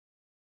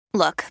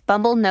Look,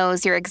 Bumble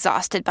knows you're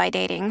exhausted by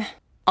dating.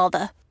 All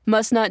the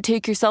must not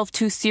take yourself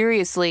too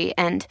seriously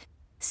and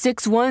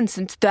 6'1"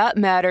 since that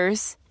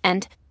matters.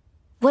 And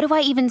what do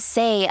I even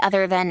say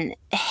other than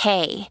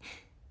hey?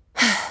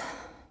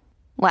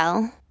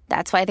 Well,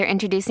 that's why they're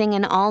introducing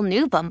an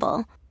all-new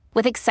Bumble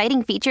with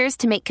exciting features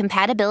to make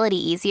compatibility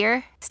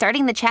easier,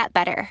 starting the chat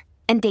better,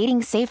 and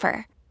dating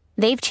safer.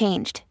 They've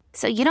changed,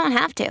 so you don't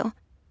have to.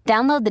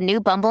 Download the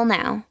new Bumble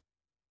now.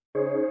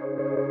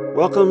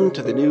 Welcome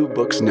to the New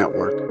Books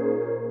Network.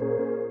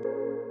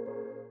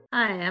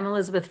 Hi, I'm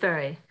Elizabeth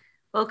Ferry.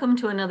 Welcome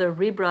to another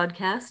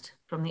rebroadcast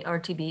from the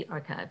RTB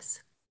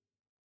archives.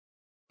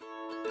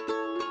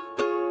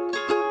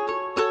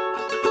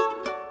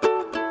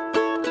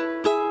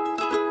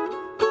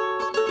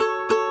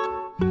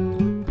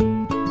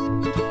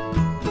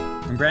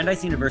 From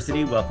Brandeis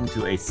University, welcome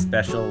to a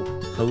special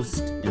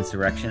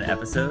post-insurrection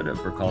episode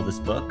of Recall This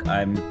Book.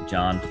 I'm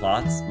John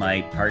Plotz.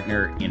 My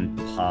partner in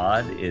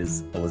pod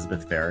is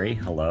Elizabeth Ferry.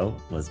 Hello,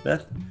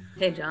 Elizabeth.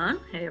 Hey, John.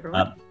 Hey,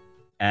 everyone.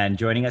 And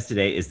joining us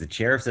today is the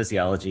chair of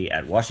sociology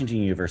at Washington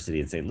University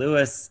in St.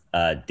 Louis,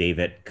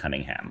 David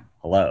Cunningham.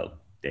 Hello,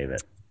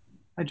 David.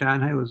 Hi,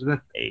 John. Hi,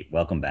 Elizabeth. Hey,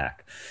 welcome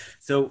back.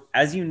 So,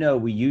 as you know,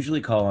 we usually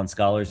call on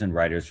scholars and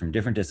writers from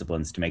different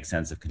disciplines to make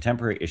sense of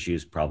contemporary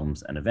issues,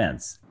 problems, and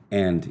events.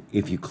 And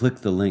if you click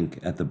the link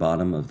at the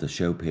bottom of the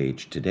show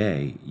page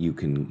today, you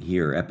can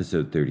hear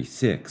episode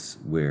 36,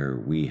 where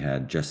we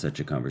had just such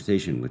a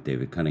conversation with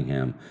David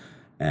Cunningham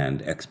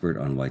and expert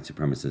on white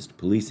supremacist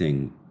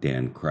policing,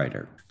 Dan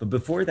Kreider. But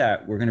before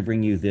that, we're going to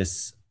bring you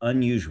this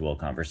unusual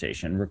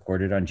conversation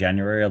recorded on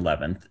January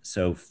 11th,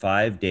 so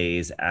 5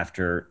 days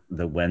after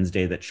the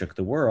Wednesday that shook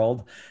the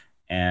world.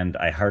 And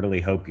I heartily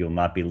hope you'll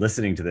not be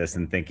listening to this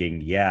and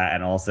thinking, yeah,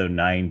 and also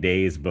 9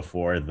 days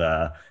before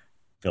the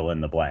fill in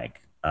the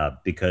blank.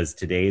 Because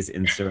today's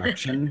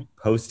insurrection,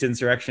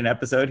 post-insurrection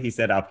episode, he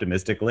said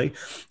optimistically,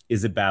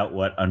 is about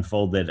what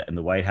unfolded in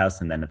the White House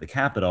and then at the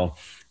Capitol.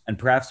 And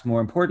perhaps more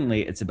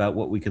importantly, it's about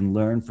what we can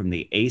learn from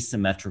the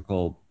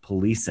asymmetrical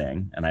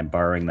policing, and I'm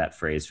borrowing that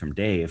phrase from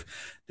Dave,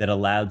 that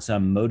allowed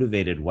some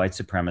motivated white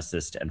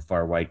supremacist and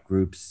far-right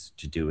groups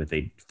to do what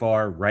they,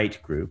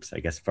 far-right groups, I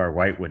guess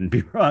far-white wouldn't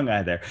be wrong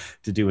either,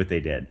 to do what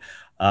they did.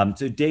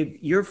 So Dave,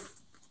 you've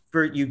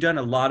done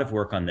a lot of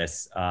work on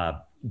this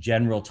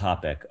general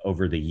topic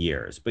over the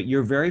years, but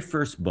your very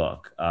first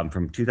book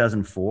from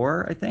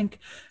 2004, I think,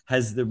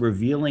 has the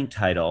revealing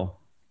title,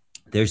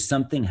 There's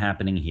Something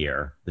Happening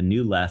Here, The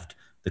New Left,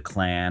 the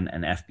Klan,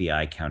 and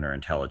FBI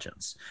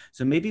Counterintelligence.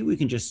 So maybe we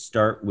can just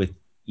start with,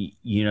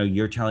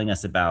 you're telling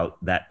us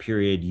about that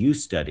period you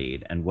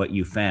studied and what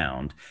you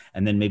found,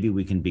 and then maybe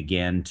we can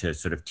begin to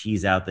sort of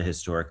tease out the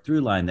historic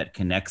through line that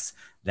connects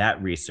that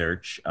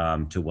research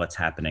to what's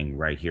happening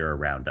right here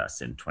around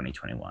us in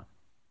 2021.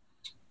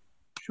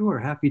 Sure,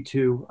 happy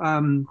to.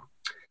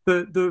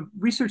 The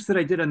research that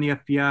I did on the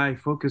FBI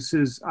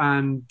focuses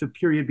on the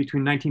period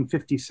between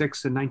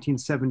 1956 and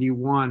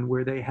 1971,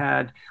 where they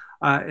had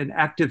an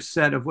active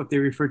set of what they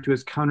referred to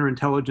as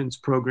counterintelligence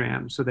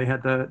programs. So they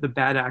had the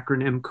bad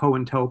acronym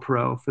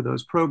COINTELPRO for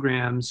those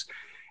programs.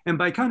 And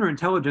by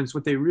counterintelligence,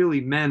 what they really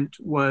meant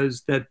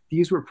was that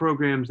these were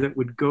programs that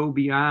would go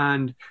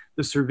beyond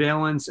the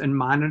surveillance and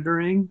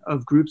monitoring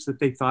of groups that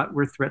they thought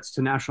were threats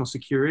to national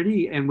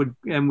security and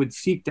would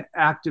seek to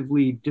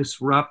actively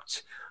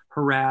disrupt,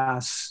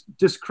 harass,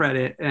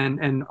 discredit, and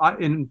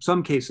in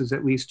some cases,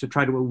 at least, to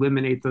try to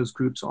eliminate those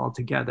groups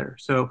altogether.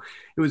 So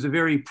it was a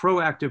very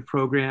proactive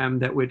program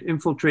that would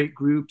infiltrate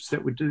groups,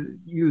 that would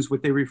use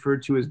what they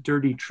referred to as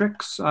dirty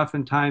tricks,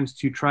 oftentimes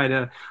to try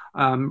to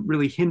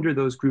really hinder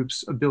those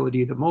groups'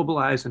 ability to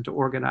mobilize and to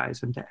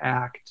organize and to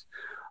act.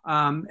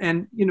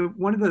 And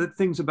one of the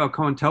things about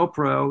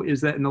COINTELPRO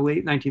is that in the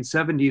late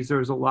 1970s, there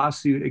was a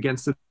lawsuit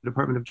against the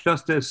Department of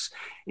Justice,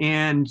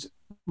 and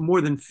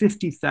more than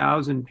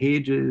 50,000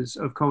 pages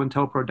of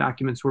COINTELPRO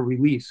documents were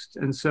released.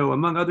 And so,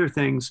 among other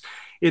things,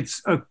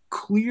 it's a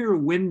clear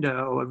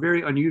window, a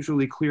very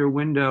unusually clear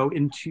window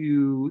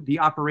into the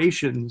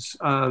operations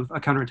of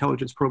a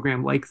counterintelligence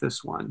program like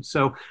this one.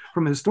 So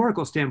from a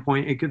historical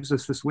standpoint, it gives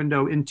us this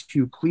window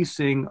into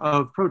policing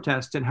of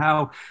protest and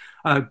how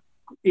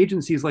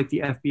agencies like the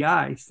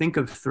FBI think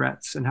of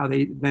threats and how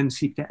they then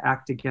seek to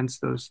act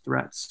against those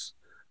threats.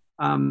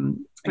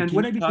 Can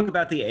you talk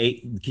about the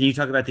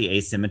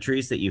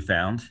asymmetries that you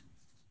found?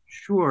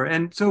 Sure.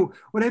 And so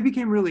what I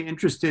became really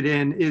interested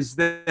in is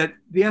that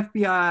the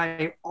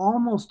FBI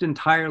almost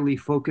entirely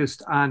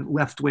focused on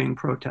left-wing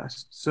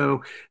protests.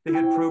 So they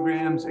had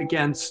programs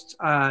against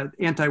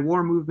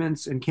anti-war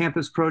movements and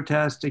campus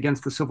protests,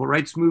 against the civil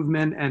rights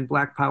movement and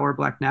Black Power,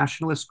 Black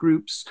nationalist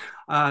groups.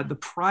 The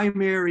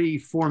primary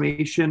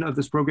formation of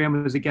this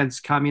program was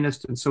against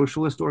communist and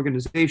socialist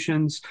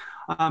organizations.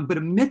 But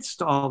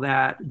amidst all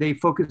that, they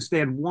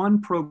had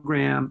one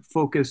program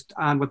focused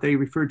on what they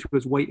referred to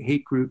as white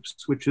hate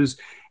groups, which is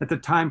at the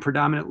time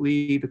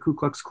predominantly the Ku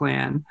Klux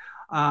Klan.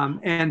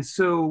 And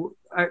so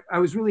I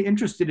was really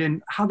interested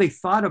in how they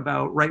thought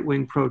about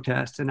right-wing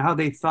protests and how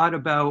they thought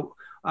about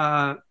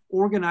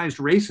organized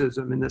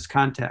racism in this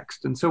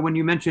context. And so when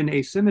you mention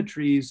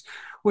asymmetries,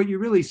 what you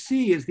really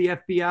see is the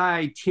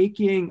FBI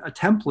taking a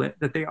template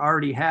that they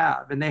already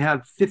have, and they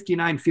have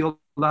 59 field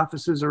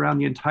offices around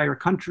the entire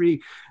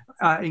country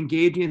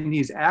engaging in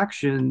these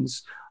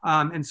actions.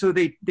 And so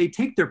they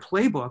take their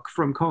playbook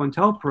from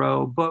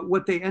COINTELPRO, but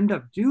what they end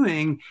up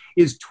doing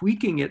is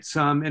tweaking it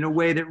some in a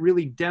way that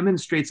really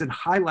demonstrates and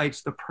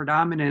highlights the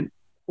predominant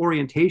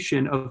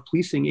orientation of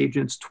policing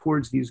agents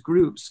towards these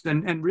groups.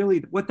 And really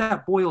what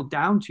that boiled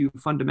down to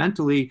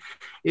fundamentally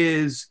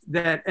is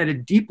that at a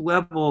deep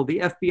level, the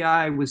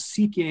FBI was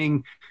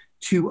seeking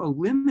to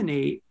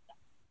eliminate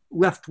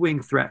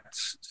left-wing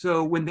threats.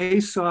 So when they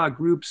saw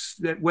groups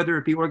that, whether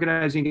it be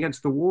organizing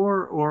against the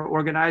war or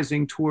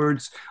organizing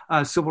towards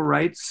civil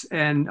rights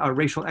and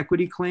racial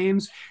equity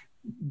claims,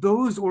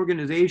 those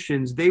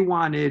organizations, they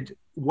wanted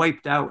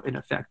wiped out in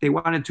effect. They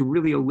wanted to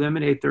really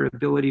eliminate their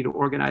ability to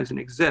organize and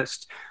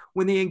exist.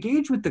 When they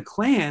engaged with the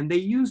Klan, they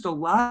used a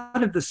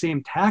lot of the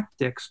same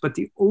tactics, but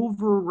the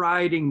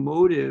overriding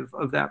motive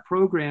of that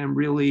program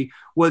really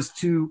was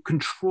to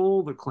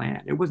control the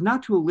Klan. It was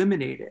not to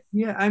eliminate it.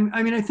 Yeah, I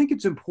mean, I think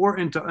it's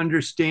important to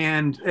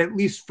understand, at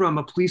least from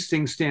a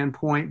policing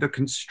standpoint, the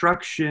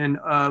construction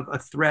of a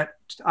threat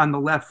on the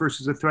left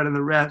versus a threat on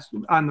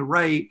the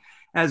right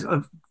as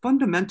a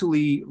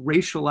fundamentally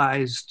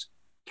racialized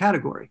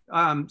category.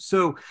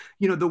 So,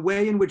 the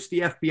way in which the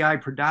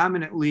FBI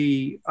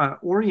predominantly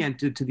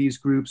oriented to these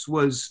groups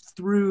was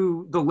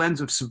through the lens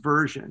of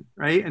subversion,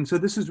 right? And so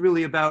this is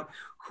really about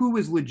who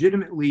is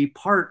legitimately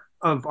part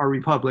of our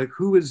republic,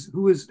 who is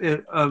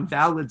a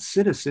valid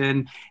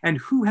citizen, and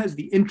who has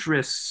the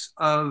interests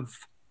of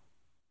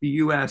the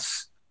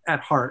U.S.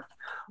 at heart.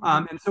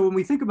 And so when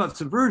we think about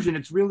subversion,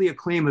 it's really a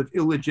claim of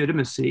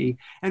illegitimacy.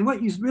 And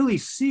what you really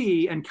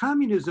see, and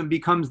communism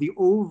becomes the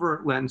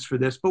overt lens for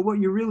this, but what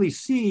you really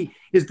see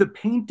is the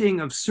painting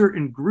of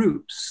certain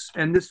groups.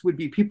 And this would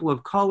be people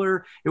of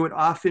color. It would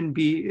also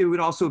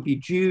be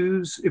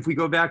Jews. If we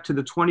go back to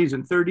the 20s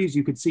and 30s,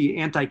 you could see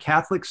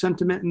anti-Catholic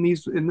sentiment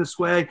in this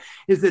way,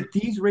 is that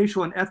these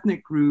racial and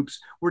ethnic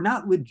groups were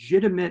not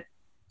legitimate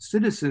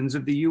citizens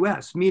of the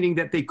US, meaning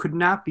that they could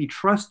not be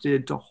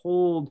trusted to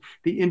hold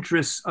the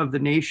interests of the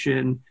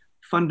nation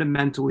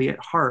fundamentally at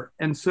heart.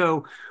 And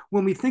so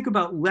when we think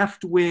about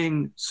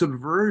left-wing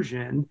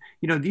subversion,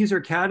 these are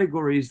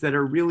categories that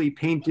are really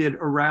painted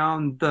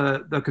around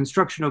the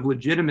construction of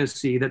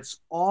legitimacy that's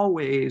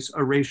always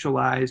a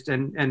racialized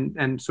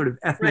and sort of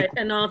ethnic. Right,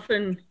 and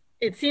often,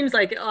 it seems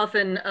like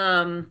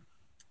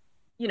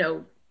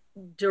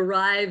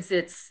derives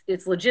its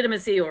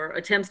legitimacy, or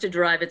attempts to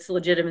derive its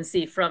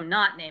legitimacy from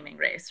not naming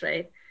race,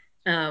 right?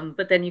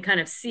 But then you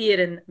kind of see it,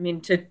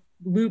 and to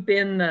loop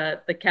in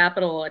the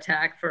Capitol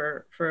attack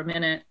for a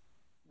minute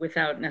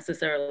without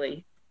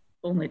necessarily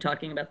only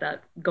talking about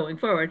that going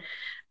forward.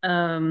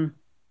 When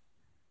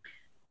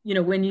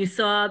you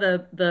saw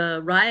the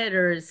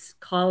rioters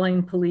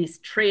calling police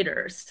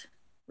traitors,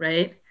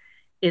 right?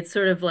 It's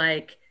sort of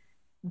like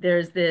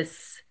there's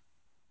this,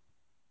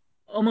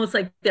 almost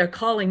like they're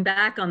calling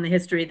back on the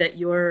history that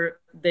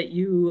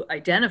you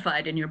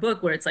identified in your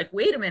book, where it's like,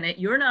 wait a minute,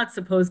 you're not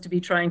supposed to be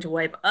trying to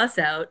wipe us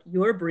out.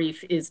 Your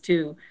brief is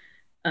to,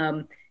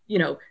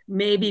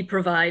 maybe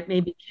provide,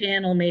 maybe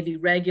channel, maybe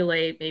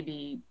regulate,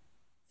 maybe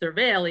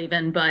surveil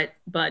even, but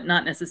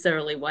not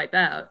necessarily wipe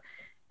out.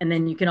 And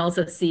then you can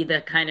also see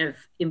the kind of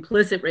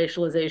implicit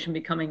racialization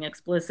becoming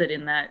explicit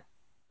in that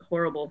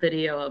horrible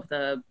video of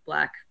the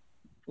Black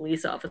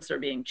police officer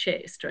being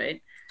chased,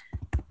 right?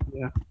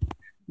 Yeah.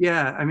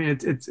 Yeah, I mean,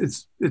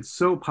 it's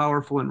so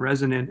powerful and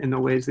resonant in the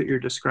ways that you're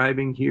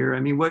describing here.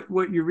 I mean,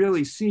 what you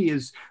really see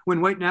is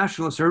when white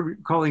nationalists are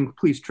calling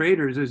police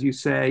traitors, as you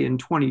say, in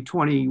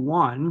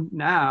 2021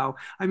 now,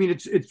 I mean,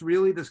 it's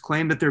really this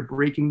claim that they're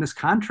breaking this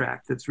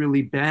contract that's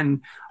really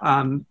been,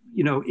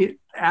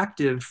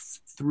 active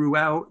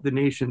throughout the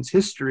nation's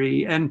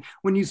history. And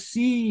when you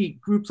see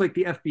groups like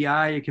the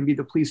FBI, it can be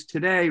the police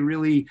today,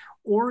 really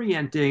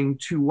orienting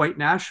to white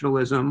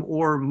nationalism,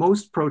 or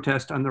most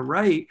protest on the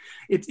right,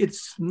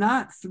 it's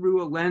not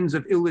through a lens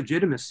of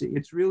illegitimacy.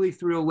 It's really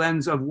through a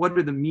lens of what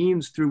are the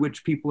means through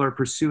which people are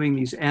pursuing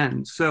these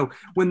ends. So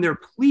when they're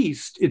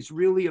policed, it's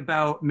really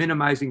about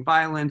minimizing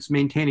violence,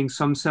 maintaining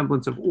some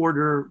semblance of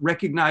order,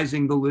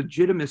 recognizing the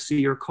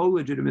legitimacy or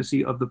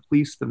co-legitimacy of the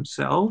police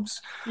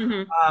themselves.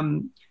 Mm-hmm.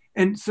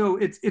 And so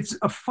it's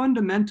a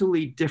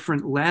fundamentally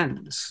different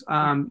lens.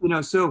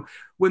 So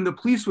when the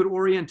police would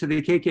orient to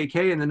the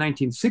KKK in the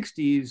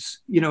 1960s,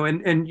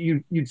 and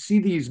you'd see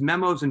these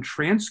memos and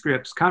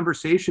transcripts,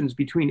 conversations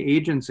between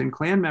agents and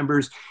Klan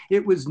members,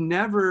 it was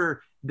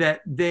never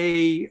that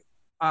they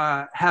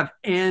have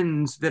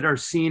ends that are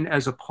seen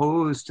as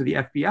opposed to the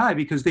FBI,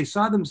 because they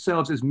saw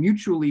themselves as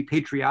mutually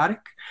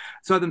patriotic,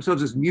 saw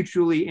themselves as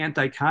mutually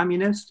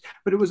anti-communist,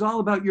 but it was all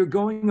about, you're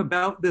going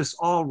about this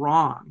all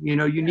wrong.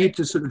 You need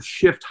to sort of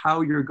shift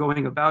how you're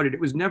going about it. It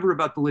was never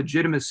about the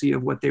legitimacy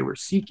of what they were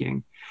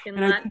seeking. In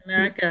Latin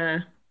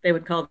America, they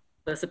would call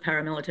this a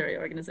paramilitary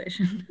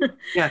organization.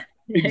 Yeah.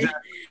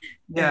 Exactly.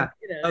 Yeah.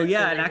 Oh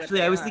yeah, and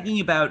actually, I was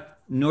thinking about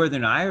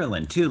Northern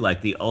Ireland too,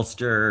 like the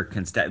Ulster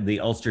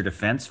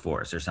Defense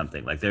Force or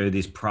something. Like there are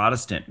these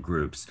Protestant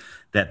groups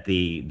that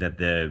the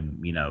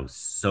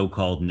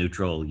so-called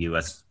neutral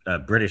U.S.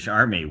 British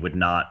Army would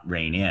not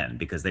rein in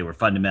because they were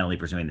fundamentally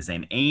pursuing the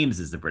same aims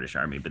as the British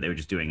Army, but they were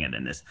just doing it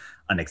in this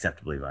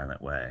unacceptably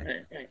violent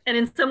way. Right. And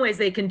in some ways,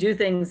 they can do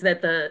things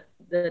that the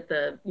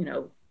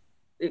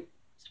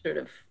sort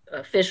of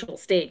official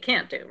state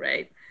can't do,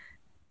 right?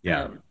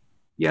 Yeah.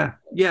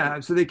 Yeah.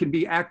 So they can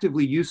be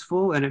actively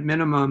useful and at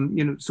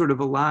minimum, sort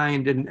of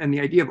aligned. And the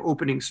idea of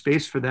opening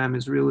space for them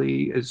is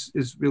really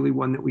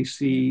one that we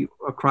see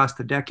across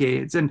the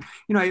decades. And,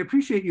 I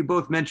appreciate you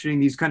both mentioning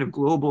these kind of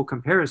global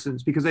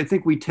comparisons, because I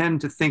think we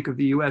tend to think of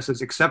the US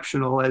as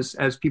exceptional,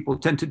 as people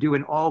tend to do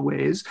in all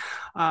ways.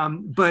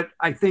 But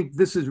I think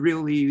this is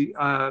really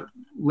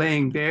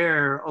laying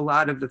bare a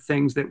lot of the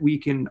things that we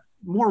can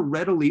more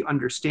readily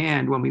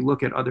understand when we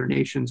look at other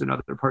nations and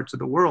other parts of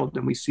the world,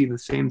 and we see the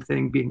same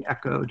thing being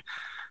echoed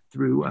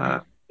through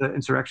the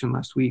insurrection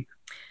last week.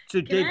 So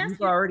Dave,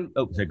 you've already...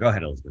 Oh, sorry, go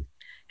ahead, Elizabeth.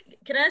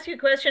 Can I ask you a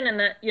question? And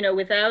that,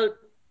 without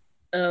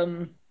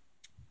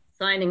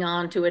signing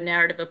on to a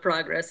narrative of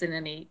progress in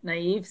any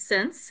naive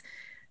sense,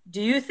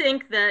 do you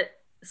think that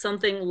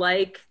something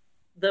like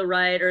the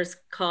rioters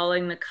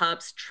calling the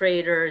cops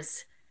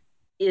traitors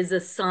is a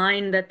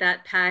sign that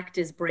that pact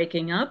is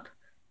breaking up,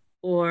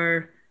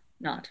 or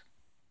not?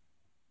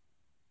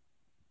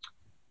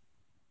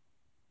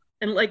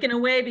 And like in a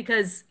way,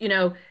 because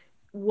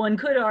one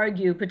could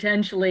argue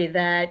potentially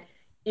that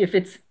if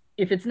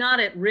it's not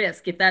at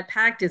risk, if that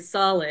pact is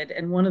solid,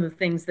 and one of the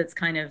things that's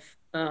kind of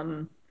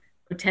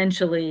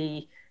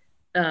potentially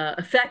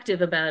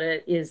effective about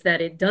it is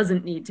that it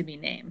doesn't need to be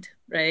named,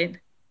 right?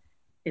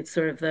 It's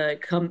sort of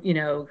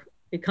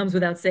it comes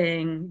without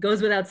saying,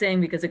 goes without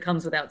saying because it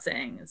comes without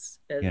saying.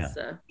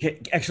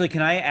 Actually,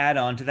 can I add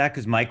on to that?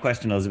 Because my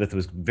question, Elizabeth,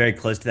 was very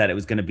close to that. It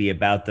was going to be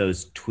about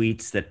those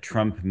tweets that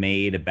Trump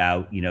made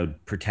about,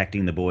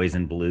 protecting the boys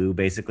in blue,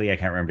 basically. I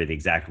can't remember the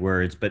exact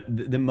words, but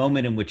the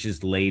moment in which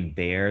is laid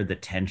bare the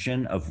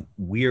tension of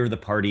we're the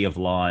party of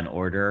law and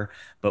order,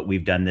 but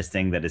we've done this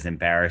thing that is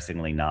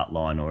embarrassingly not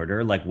law and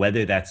order. Like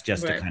whether that's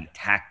just a kind of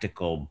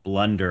tactical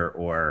blunder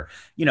or,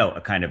 a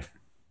kind of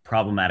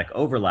problematic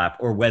overlap,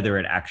 or whether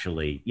it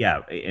actually,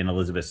 in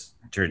Elizabeth's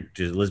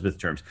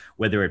terms,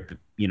 whether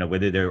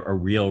there a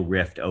real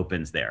rift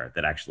opens there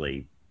that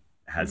actually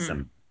has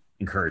some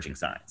encouraging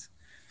signs.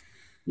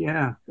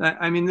 Yeah,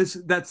 I mean,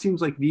 that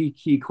seems like the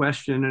key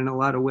question in a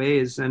lot of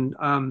ways, and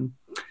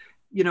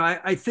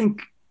I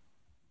think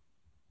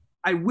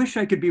I wish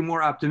I could be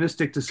more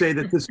optimistic to say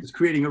that this is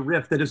creating a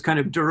rift that is kind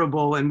of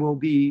durable and will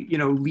be,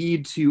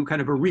 lead to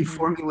kind of a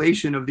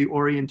reformulation of the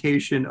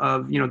orientation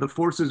of, the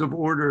forces of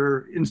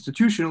order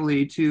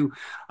institutionally to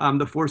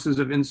the forces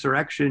of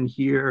insurrection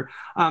here.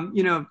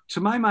 To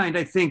my mind,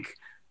 I think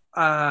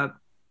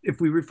if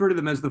we refer to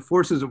them as the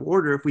forces of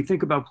order, if we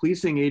think about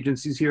policing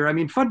agencies here, I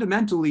mean,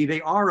 fundamentally,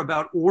 they are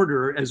about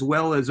order as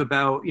well as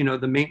about,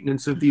 the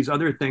maintenance of these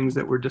other things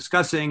that we're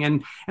discussing.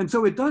 And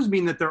so it does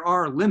mean that there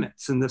are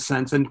limits in this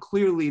sense. And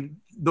clearly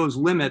those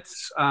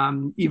limits,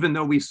 even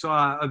though we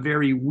saw a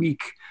very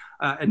weak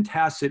and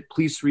tacit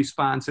police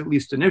response, at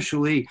least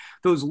initially,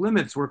 those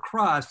limits were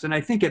crossed. And I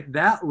think at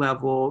that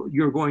level,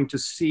 you're going to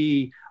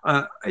see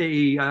a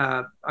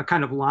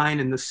kind of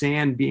line in the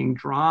sand being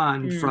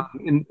drawn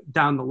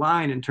down the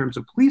line in terms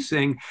of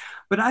policing.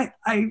 But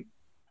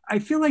I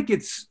feel like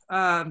it's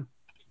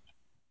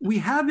we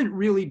haven't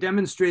really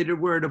demonstrated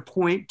we're at a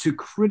point to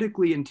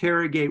critically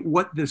interrogate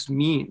what this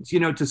means.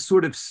 To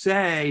sort of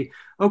say,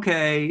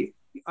 okay.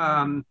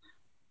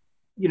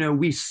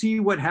 We see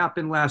what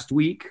happened last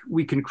week.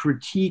 We can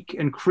critique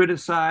and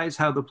criticize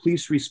how the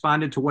police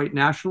responded to white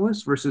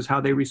nationalists versus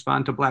how they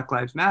respond to Black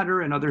Lives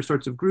Matter and other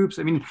sorts of groups.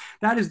 I mean,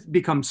 that has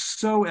become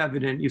so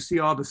evident. You see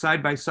all the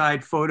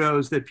side-by-side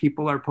photos that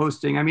people are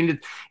posting. I mean,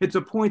 it's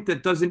a point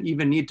that doesn't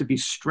even need to be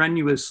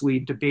strenuously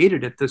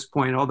debated at this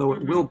point, although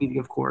it will be,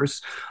 of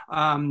course.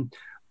 But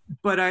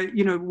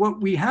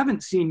what we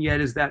haven't seen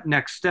yet is that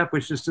next step,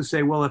 which is to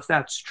say, well, if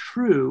that's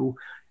true,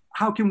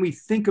 how can we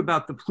think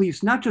about the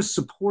police, not just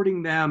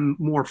supporting them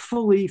more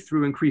fully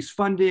through increased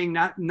funding,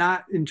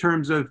 not in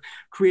terms of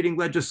creating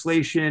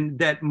legislation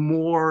that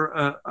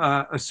more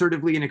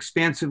assertively and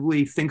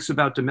expansively thinks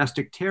about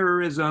domestic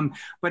terrorism,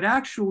 but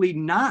actually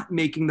not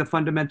making the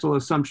fundamental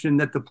assumption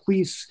that the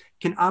police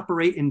can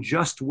operate in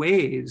just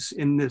ways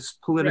in this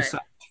politicized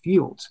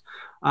field.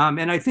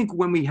 And I think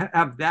when we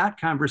have that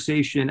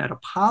conversation at a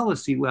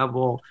policy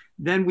level,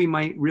 then we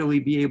might really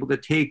be able to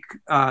take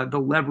the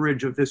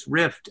leverage of this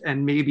rift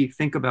and maybe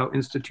think about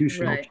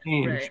institutional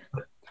change.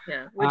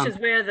 Yeah, which is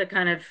where the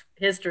kind of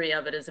history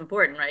of it is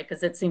important, right?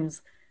 Because it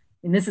seems,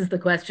 and this is the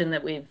question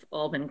that we've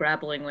all been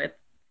grappling with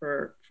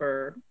for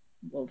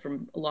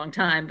a long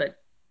time, but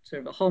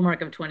sort of a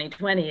hallmark of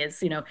 2020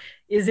 is,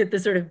 is it the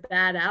sort of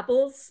bad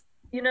apples,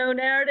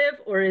 narrative,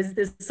 or is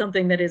this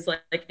something that is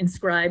like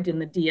inscribed in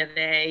the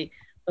DNA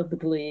of the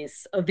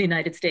police of the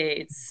United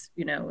States,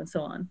 and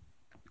so on?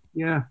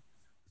 Yeah.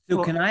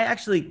 So can I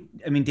actually,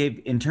 I mean,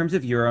 Dave, in terms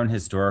of your own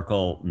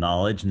historical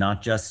knowledge,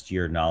 not just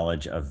your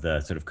knowledge of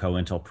the sort of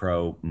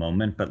COINTELPRO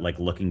moment, but like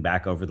looking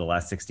back over the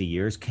last 60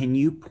 years, can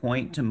you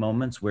point to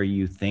moments where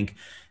you think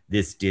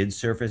this did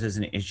surface as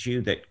an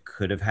issue that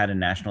could have had a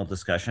national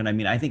discussion? I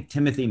mean, I think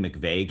Timothy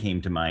McVeigh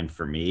came to mind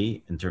for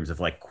me in terms of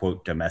like,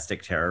 quote,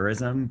 domestic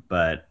terrorism.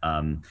 But,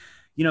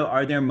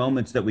 are there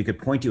moments that we could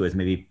point to as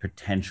maybe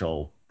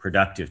potential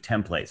productive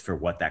templates for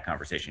what that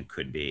conversation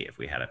could be if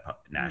we had it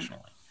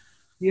nationally?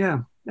 Yeah.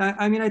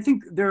 I mean, I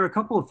think there are a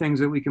couple of things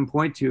that we can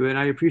point to, and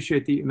I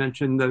appreciate that you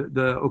mentioned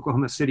the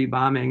Oklahoma City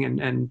bombing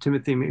and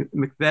Timothy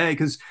McVeigh,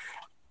 because,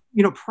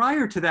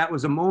 prior to that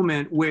was a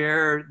moment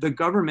where the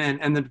government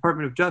and the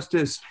Department of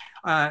Justice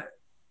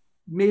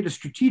made a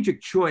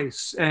strategic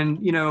choice and,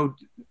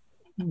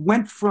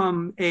 went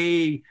from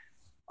a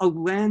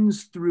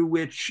lens through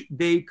which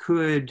they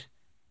could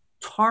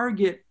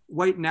target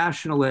white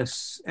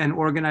nationalists and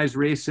organized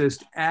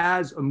racists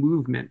as a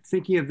movement,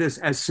 thinking of this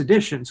as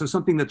sedition, so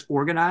something that's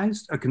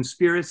organized, a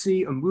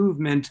conspiracy, a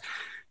movement,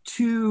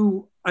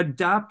 to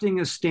adopting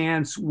a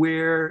stance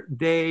where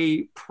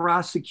they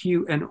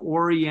prosecute and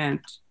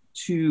orient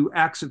to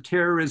acts of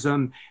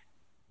terrorism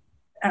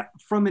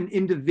from an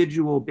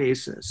individual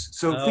basis.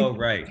 So think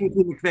of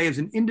Timothy McVeigh as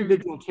an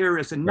individual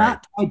terrorist and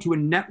not tied to a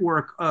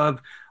network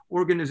of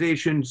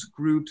organizations,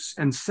 groups,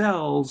 and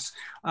cells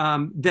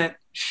that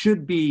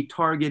should be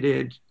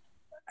targeted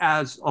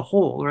as a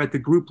whole or at the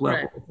group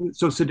level. Right.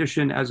 So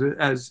sedition as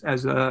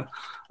a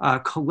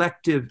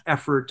collective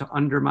effort to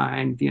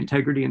undermine the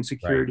integrity and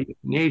security of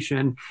the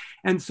nation.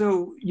 And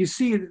so you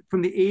see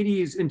from the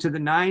 80s into the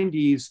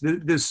 90s,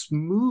 this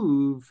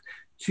move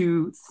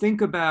to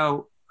think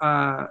about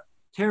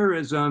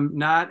terrorism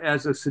not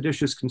as a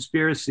seditious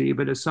conspiracy,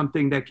 but as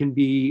something that can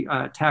be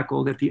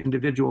tackled at the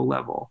individual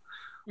level.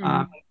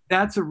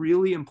 That's a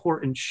really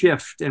important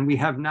shift, and we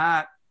have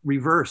not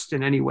reversed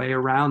in any way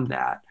around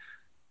that.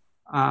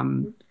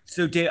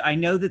 So Dave, I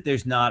know that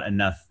there's not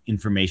enough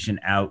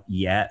information out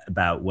yet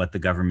about what the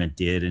government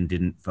did and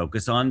didn't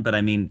focus on, but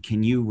I mean,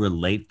 can you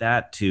relate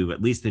that to,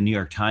 at least the New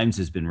York Times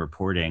has been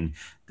reporting,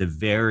 the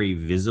very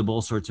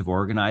visible sorts of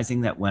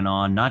organizing that went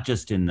on, not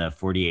just in the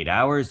 48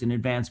 hours in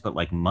advance, but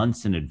like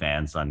months in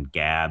advance on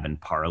Gab and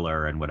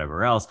Parler and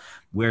whatever else,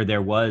 where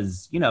there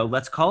was,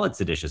 let's call it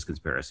seditious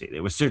conspiracy.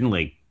 There was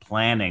certainly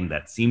planning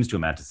that seems to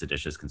amount to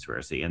seditious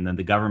conspiracy. And then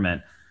the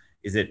government,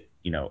 is it,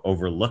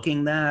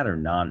 overlooking that or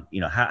not?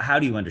 How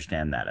do you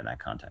understand that in that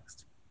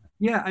context?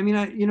 Yeah, I mean,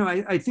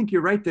 I think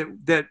you're right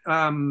that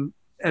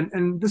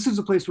and this is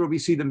a place where we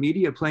see the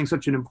media playing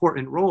such an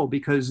important role,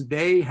 because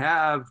they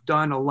have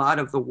done a lot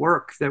of the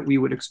work that we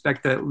would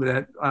expect that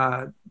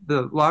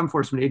the law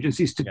enforcement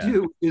agencies to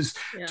do, is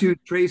to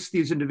trace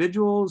these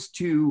individuals,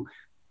 to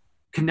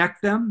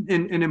connect them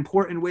in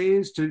important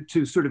ways,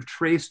 to sort of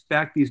trace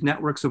back these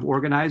networks of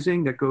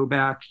organizing that go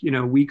back,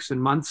 weeks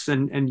and months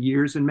and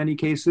years in many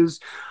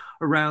cases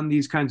around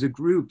these kinds of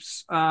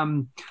groups.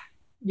 I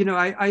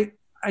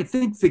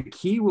think the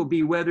key will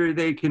be whether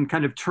they can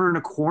kind of turn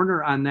a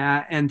corner on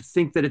that and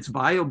think that it's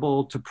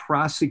viable to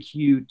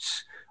prosecute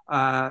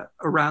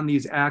around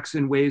these acts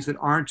in ways that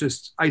aren't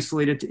just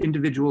isolated to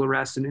individual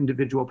arrests and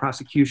individual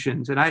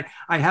prosecutions. And I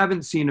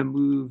haven't seen a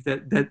move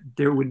that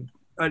there would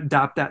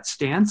adopt that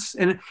stance.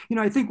 And,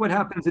 I think what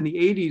happens in the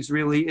 80s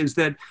really is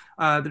that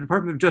the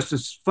Department of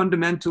Justice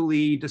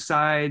fundamentally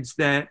decides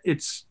that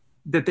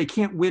they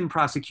can't win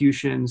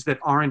prosecutions that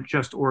aren't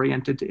just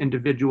oriented to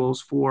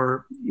individuals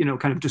for,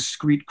 kind of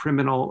discrete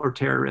criminal or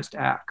terrorist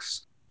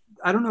acts.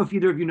 I don't know if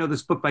either of you know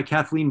this book by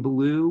Kathleen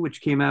Belew, which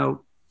came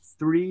out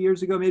 3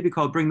 years ago, maybe,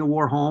 called Bring the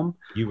War Home.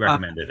 You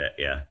recommended it,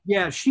 yeah.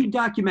 Yeah, she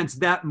documents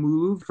that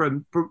move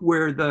from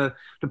where the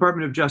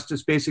Department of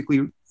Justice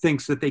basically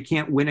thinks that they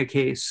can't win a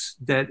case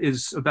that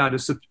is about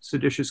a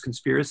seditious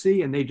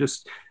conspiracy, and they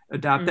just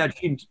adopt that.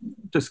 She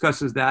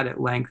discusses that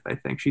at length, I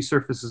think. She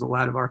surfaces a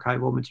lot of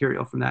archival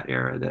material from that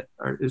era that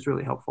is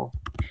really helpful.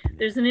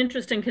 There's an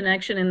interesting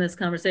connection in this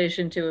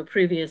conversation to a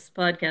previous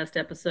podcast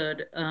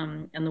episode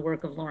and the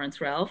work of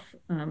Lawrence Ralph.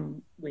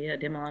 We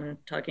had him on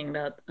talking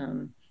about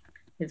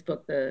his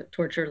book, The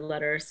Torture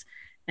Letters.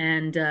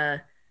 And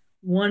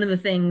one of the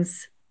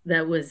things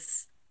that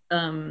was,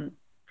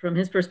 from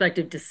his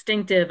perspective,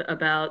 distinctive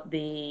about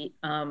the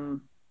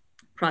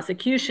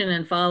prosecution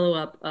and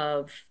follow-up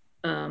of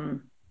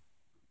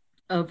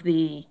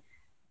the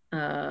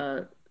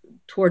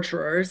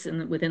torturers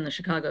within the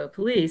Chicago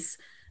police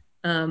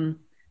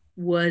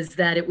was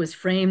that it was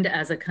framed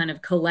as a kind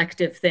of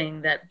collective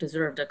thing that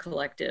deserved a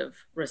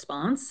collective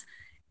response.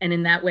 And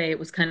in that way, it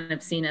was kind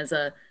of seen as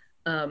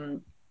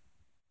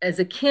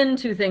akin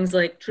to things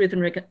like truth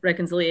and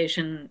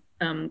reconciliation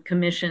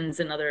commissions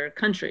in other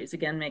countries,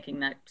 again, making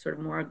that sort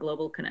of more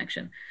global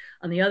connection.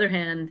 On the other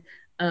hand,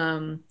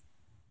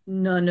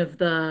 none of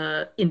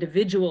the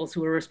individuals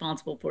who were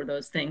responsible for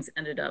those things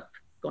ended up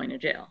going to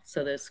jail.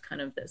 So there's kind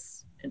of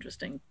this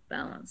interesting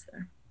balance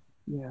there.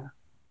 Yeah.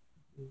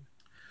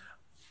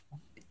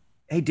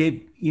 Hey,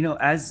 Dave,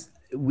 as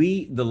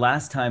the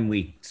last time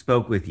we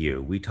spoke with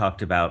you, we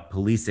talked about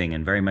policing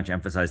and very much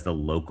emphasized the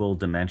local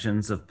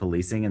dimensions of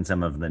policing and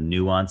some of the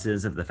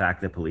nuances of the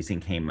fact that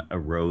policing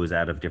arose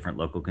out of different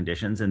local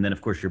conditions. And then,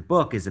 of course, your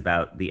book is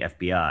about the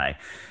FBI.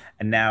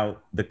 And now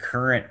the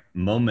current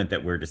moment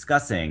that we're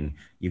discussing,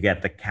 you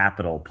get the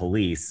Capitol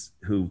Police,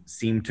 who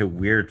seem to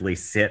weirdly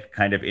sit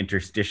kind of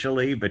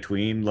interstitially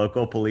between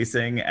local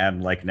policing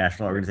and like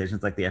national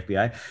organizations like the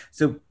FBI.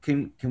 So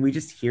can we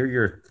just hear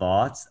your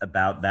thoughts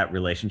about that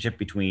relationship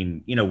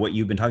between, what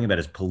you've been talking about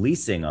as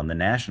policing on the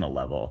national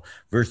level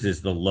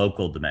versus the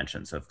local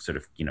dimensions of sort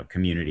of,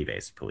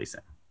 community-based policing?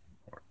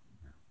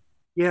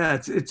 Yeah,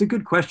 it's a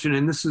good question,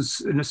 and this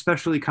is an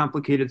especially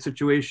complicated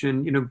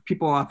situation.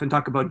 People often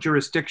talk about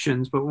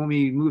jurisdictions, but when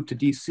we move to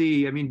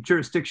DC, I mean,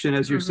 jurisdiction,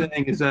 as you're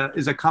saying, is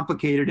a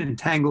complicated and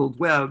tangled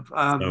web.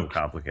 So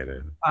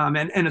complicated.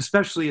 And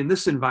especially in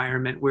this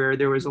environment where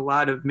there was a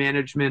lot of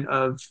management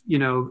of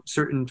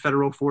certain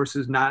federal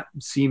forces not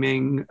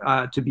seeming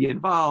to be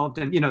involved,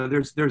 and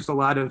there's a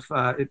lot of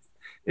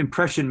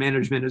impression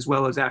management as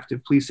well as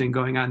active policing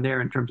going on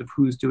there in terms of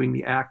who's doing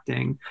the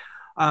acting.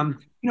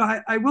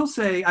 I will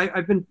say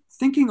I've been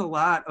thinking a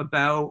lot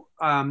about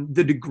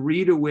the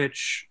degree to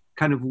which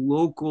kind of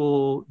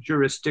local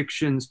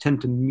jurisdictions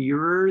tend to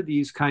mirror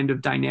these kind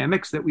of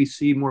dynamics that we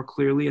see more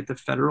clearly at the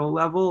federal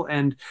level.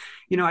 And,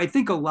 I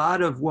think a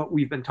lot of what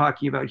we've been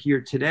talking about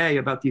here today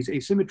about these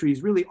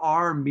asymmetries really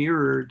are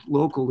mirrored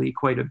locally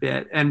quite a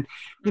bit. And,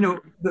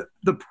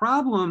 the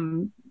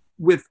problem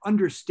with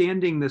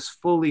understanding this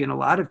fully in a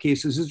lot of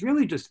cases is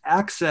really just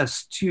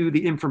access to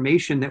the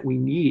information that we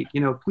need.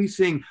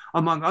 Policing,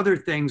 among other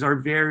things,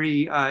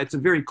 it's a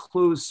very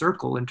closed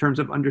circle in terms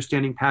of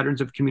understanding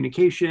patterns of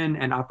communication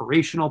and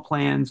operational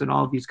plans and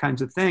all of these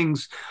kinds of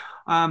things.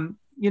 And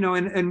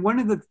one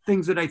of the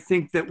things that I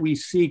think that we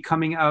see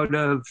coming out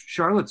of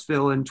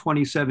Charlottesville in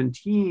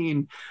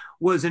 2017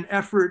 was an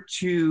effort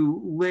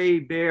to lay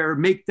bare,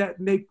 make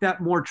that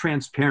more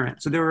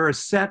transparent. So there were a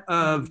set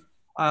of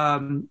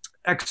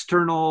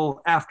external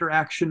after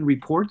action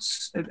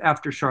reports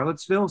after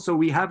Charlottesville. So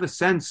we have a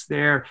sense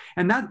there.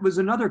 And that was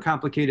another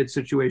complicated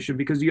situation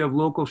because you have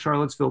local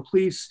Charlottesville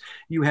police,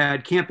 you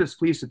had campus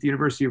police at the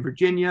University of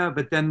Virginia,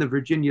 but then the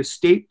Virginia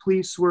State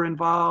Police were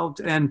involved.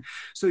 And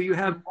so you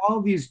have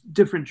all these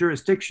different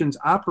jurisdictions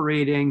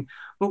operating.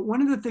 But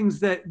one of the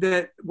things that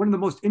one of the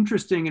most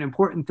interesting and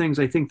important things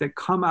I think that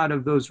come out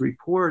of those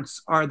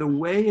reports are the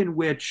way in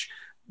which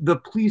the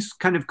police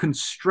kind of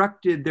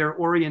constructed their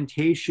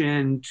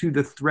orientation to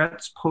the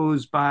threats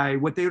posed by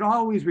what they would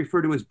always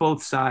refer to as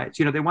both sides.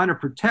 They want to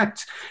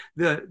protect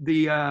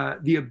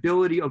the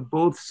ability of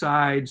both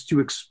sides to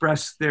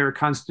express their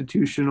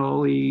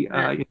constitutionally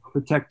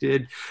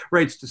protected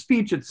rights to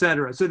speech, et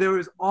cetera. So there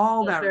was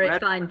all that. Very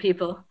fine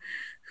people.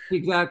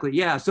 Exactly.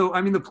 Yeah. So,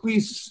 I mean, the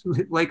police,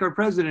 like our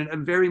president,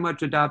 very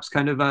much adopts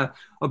kind of a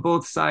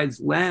both sides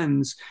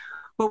lens.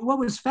 But what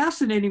was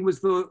fascinating was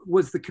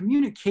the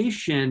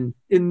communication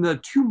in the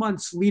 2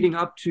 months leading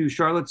up to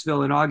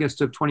Charlottesville in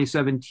August of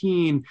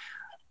 2017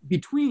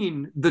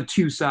 between the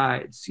two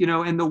sides,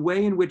 and the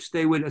way in which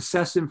they would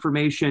assess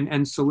information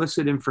and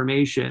solicit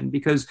information,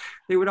 because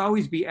they would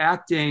always be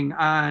acting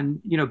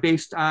on,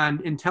 based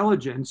on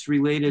intelligence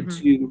related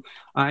to,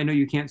 I know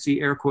you can't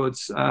see air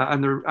quotes on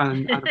the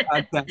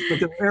podcast, but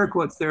there are air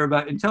quotes there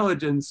about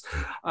intelligence,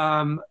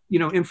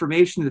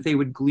 information that they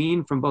would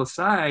glean from both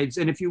sides.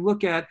 And if you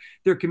look at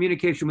their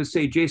communication with,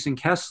 say, Jason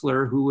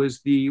Kessler, who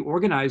was the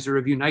organizer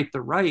of Unite the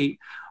Right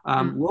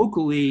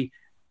locally,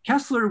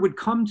 Kessler would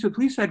come to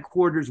police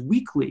headquarters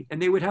weekly,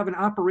 and they would have an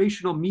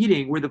operational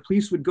meeting where the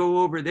police would go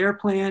over their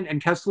plan,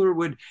 and Kessler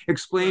would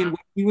explain what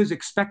he was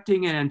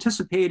expecting and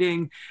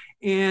anticipating.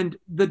 And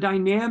the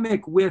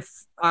dynamic with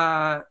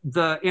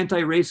the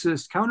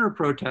anti-racist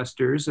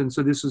counter-protesters, and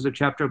so this was a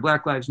chapter of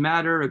Black Lives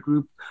Matter, a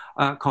group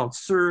called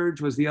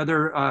Surge was the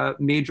other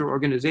major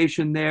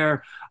organization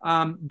there.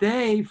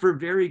 They, for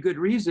very good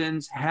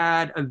reasons,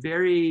 had a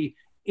very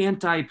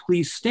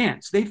anti-police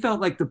stance. They felt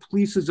like the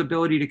police's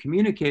ability to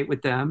communicate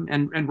with them,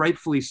 and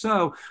rightfully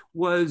so,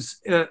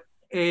 was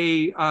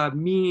a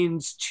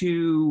means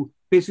to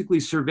basically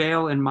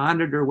surveil and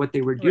monitor what they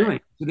were doing.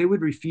 Right. So they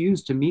would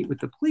refuse to meet with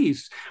the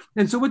police.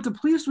 And so what the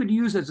police would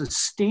use as a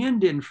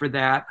stand-in for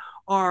that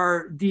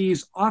are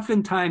these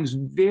oftentimes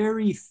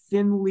very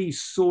thinly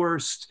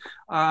sourced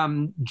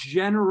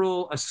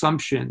general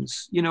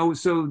assumptions.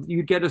 So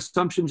you get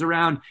assumptions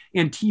around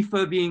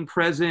Antifa being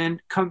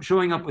present,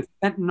 showing up with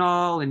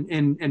fentanyl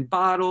and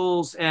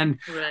bottles and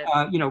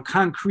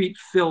concrete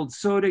filled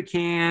soda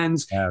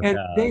cans.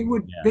 They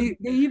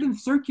even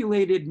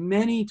circulated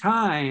many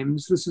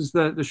times. This is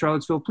the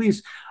Charlottesville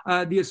police,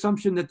 the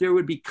assumption that there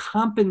would be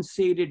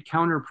compensated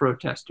counter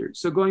protesters.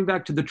 So going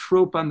back to the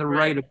trope on the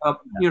right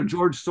about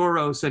George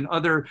Soros and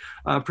other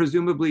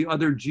presumably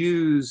other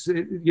Jews,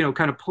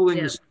 kind of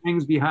pulling the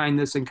strings behind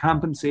this and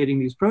compensating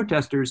these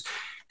protesters.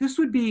 this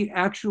would be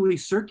actually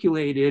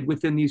circulated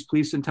within these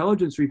police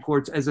intelligence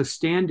reports as a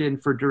stand-in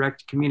for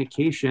direct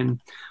communication.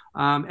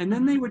 And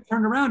then they would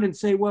turn around and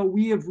say, well,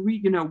 we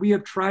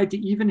have tried to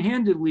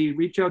even-handedly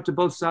reach out to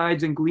both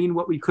sides and glean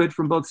what we could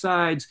from both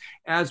sides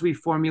as we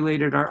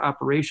formulated our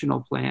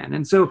operational plan.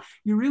 And so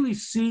you really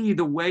see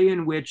the way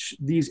in which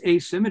these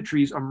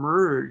asymmetries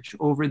emerge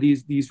over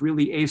these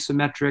really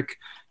asymmetric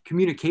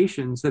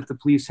communications that the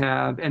police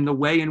have, and the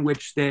way in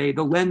which the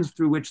lens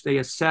through which they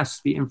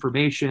assess the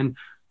information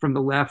from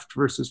the left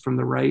versus from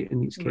the right in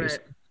these cases.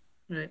 Right.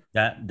 Right.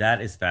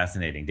 That is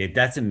fascinating, Dave.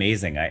 That's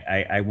amazing.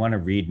 I want to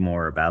read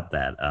more about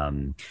that.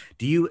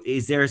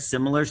 Is there a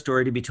similar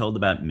story to be told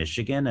about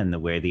Michigan and the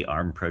way the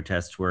armed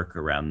protests work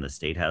around the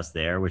State House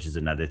there, which is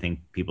another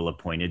thing people have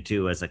pointed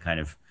to as a kind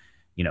of,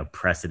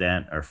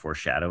 precedent or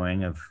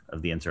foreshadowing of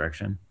the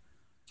insurrection?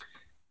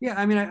 Yeah,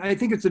 I mean, I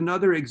think it's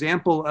another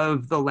example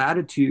of the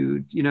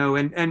latitude,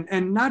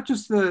 and not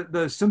just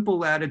the simple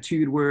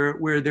latitude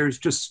where there's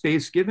just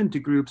space given to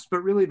groups,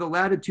 but really the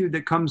latitude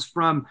that comes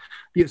from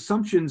the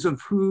assumptions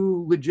of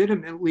who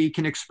legitimately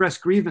can express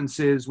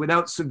grievances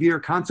without severe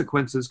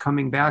consequences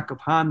coming back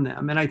upon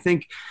them. And I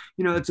think,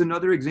 it's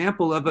another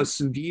example of a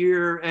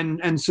severe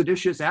and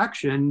seditious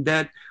action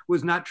that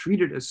was not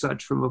treated as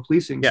such from a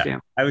policing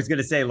standpoint. I was going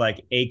to say like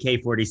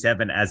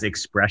AK-47 as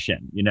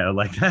expression,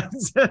 like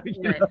that's,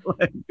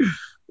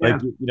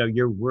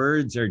 your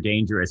words are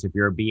dangerous. If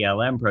you're a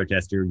BLM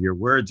protester, your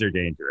words are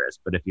dangerous.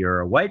 But if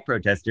you're a white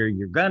protester,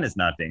 your gun is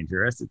not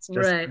dangerous. It's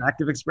just an act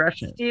of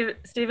expression.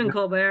 Stephen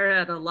Colbert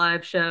had a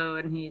live show,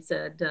 and he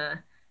said,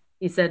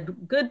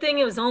 good thing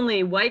it was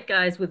only white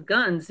guys with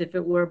guns. If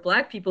it were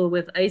black people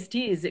with iced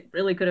teas, it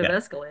really could have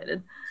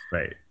escalated.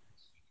 Right.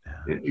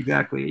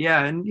 Exactly.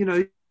 Yeah.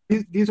 And,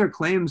 these are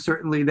claims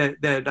certainly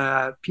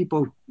that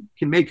people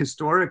can make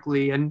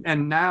historically, and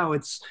now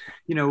it's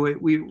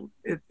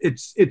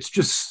it's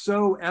just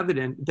so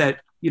evident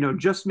that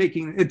just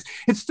making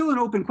it's still an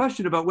open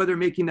question about whether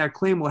making that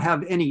claim will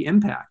have any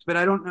impact. But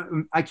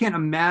I can't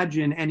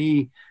imagine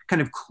any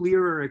kind of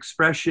clearer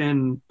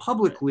expression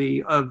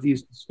publicly of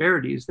these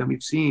disparities than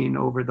we've seen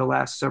over the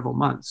last several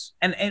months.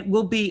 And it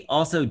will be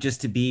also, just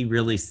to be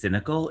really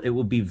cynical, it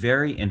will be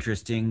very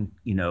interesting,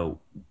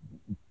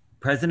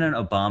 President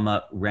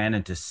Obama ran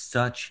into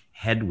such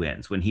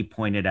headwinds when he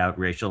pointed out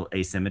racial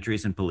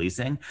asymmetries in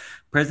policing.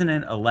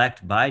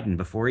 President-elect Biden,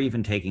 before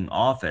even taking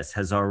office,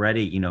 has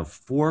already,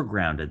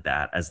 foregrounded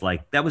that as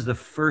that was the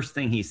first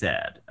thing he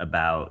said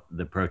about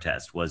the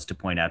protest, was to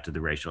point out to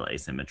the racial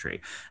asymmetry.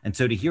 And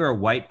so to hear a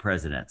white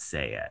president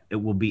say it,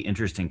 it will be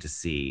interesting to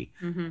see,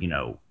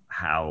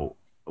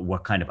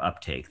 what kind of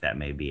uptake that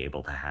may be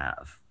able to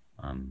have.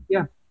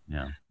 Yeah.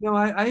 No,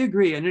 I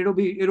agree, and it'll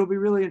be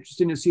really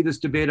interesting to see this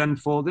debate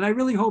unfold. And I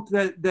really hope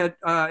that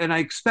and I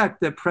expect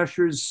that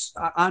pressures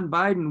on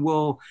Biden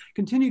will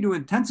continue to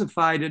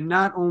intensify to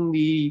not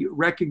only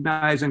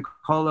recognize and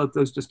call out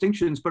those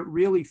distinctions, but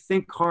really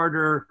think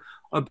harder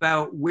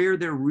about where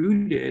they're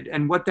rooted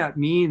and what that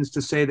means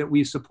to say that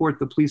we support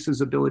the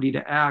police's ability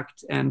to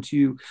act and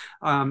to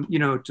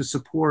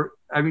support.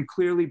 I mean,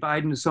 clearly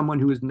Biden is someone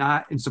who is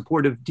not in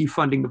support of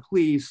defunding the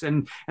police.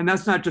 And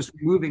that's not just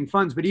removing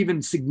funds, but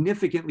even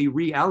significantly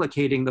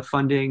reallocating the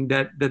funding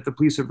that the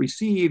police have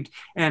received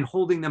and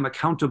holding them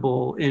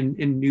accountable in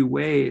new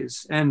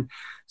ways. And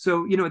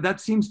so,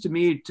 that seems to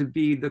me to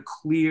be the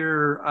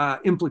clear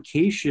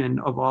implication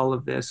of all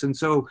of this. And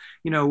so,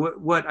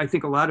 what I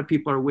think a lot of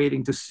people are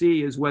waiting to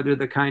see is whether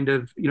the kind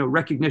of,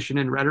 recognition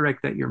and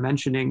rhetoric that you're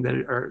mentioning that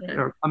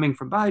are coming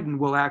from Biden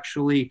will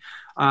actually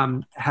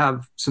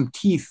have some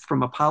teeth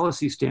from a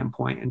policy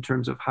standpoint in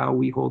terms of how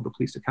we hold the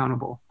police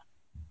accountable.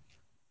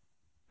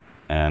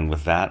 And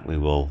with that, we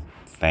will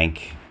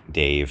thank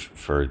Dave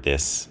for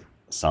this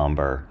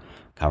somber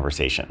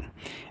conversation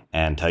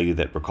and tell you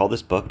that Recall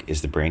This Book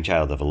is the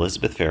brainchild of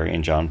Elizabeth Ferry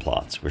and John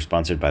Plotz. We're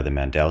sponsored by the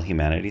Mandel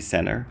Humanities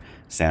Center.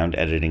 Sound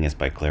editing is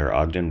by Claire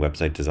Ogden.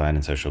 Website design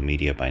and social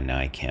media by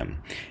Nai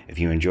Kim. If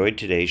you enjoyed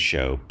today's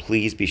show,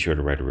 please be sure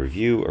to write a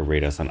review or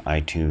rate us on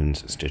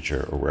iTunes,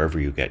 Stitcher, or wherever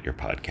you get your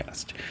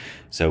podcast.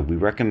 So we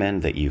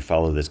recommend that you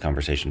follow this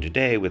conversation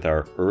today with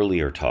our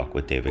earlier talk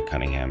with David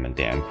Cunningham and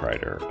Dan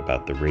Kreider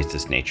about the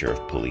racist nature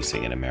of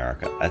policing in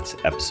America. That's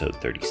episode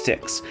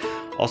 36.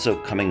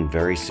 Also coming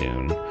very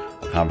soon,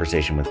 a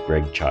conversation with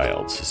Greg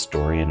Childs,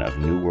 historian of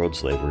New World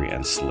slavery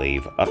and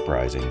slave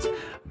uprisings,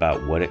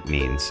 about what it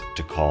means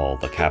to call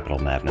the Capitol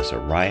Madness a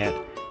riot,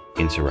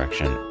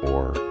 insurrection,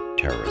 or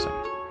terrorism.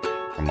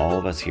 From all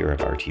of us here at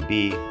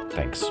RTB,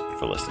 thanks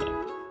for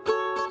listening.